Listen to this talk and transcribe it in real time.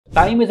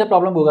Time is a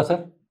problem, Goga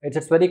sir.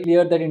 It's very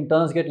clear that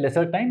interns get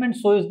lesser time, and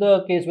so is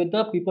the case with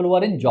the people who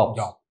are in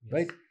jobs,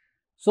 right?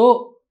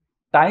 So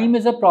time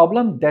is a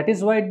problem. That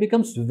is why it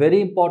becomes very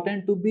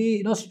important to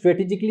be,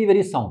 strategically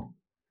very sound.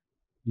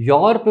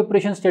 Your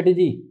preparation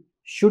strategy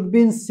should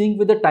be in sync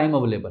with the time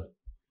available.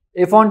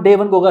 If on day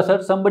one, Goga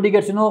sir, somebody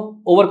gets,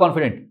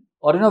 overconfident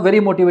or,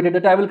 very motivated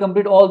that I will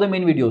complete all the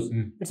main videos,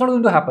 it's not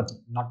going to happen.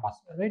 Not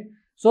possible, right?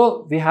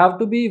 So we have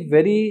to be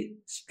very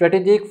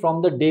strategic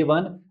from the day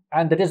one,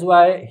 and that is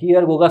why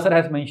here Goga sir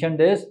has mentioned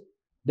this.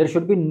 There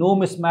should be no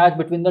mismatch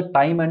between the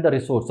time and the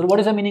resource. So what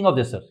is the meaning of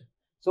this, sir?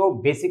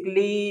 So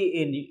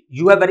basically,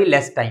 you have very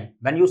less time.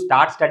 When you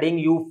start studying,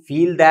 you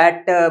feel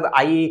that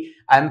I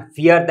am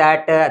fear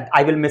that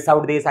I will miss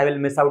out this, I will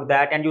miss out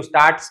that, and you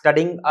start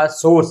studying a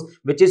source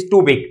which is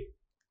too big.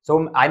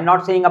 So I'm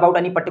not saying about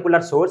any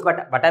particular source,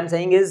 but what I'm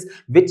saying is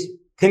which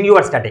thing you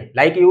are studying.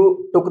 Like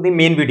you took the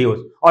main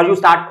videos, or you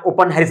start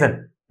open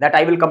Harrison, that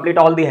I will complete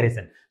all the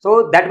Harrison.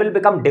 So that will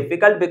become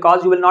difficult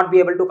because you will not be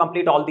able to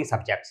complete all the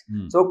subjects.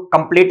 So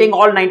completing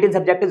all 19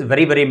 subjects is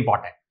very, very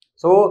important.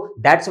 So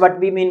that's what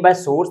we mean by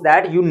source,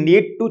 that you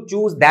need to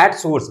choose that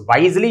source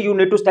wisely. You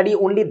need to study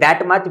only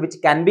that much which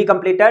can be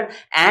completed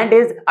and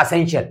is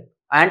essential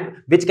and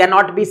which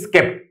cannot be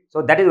skipped.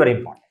 So that is very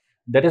important.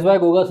 That is why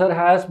Goga sir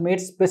has made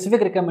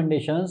specific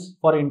recommendations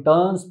for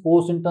interns,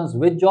 post-interns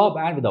with job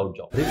and without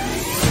job.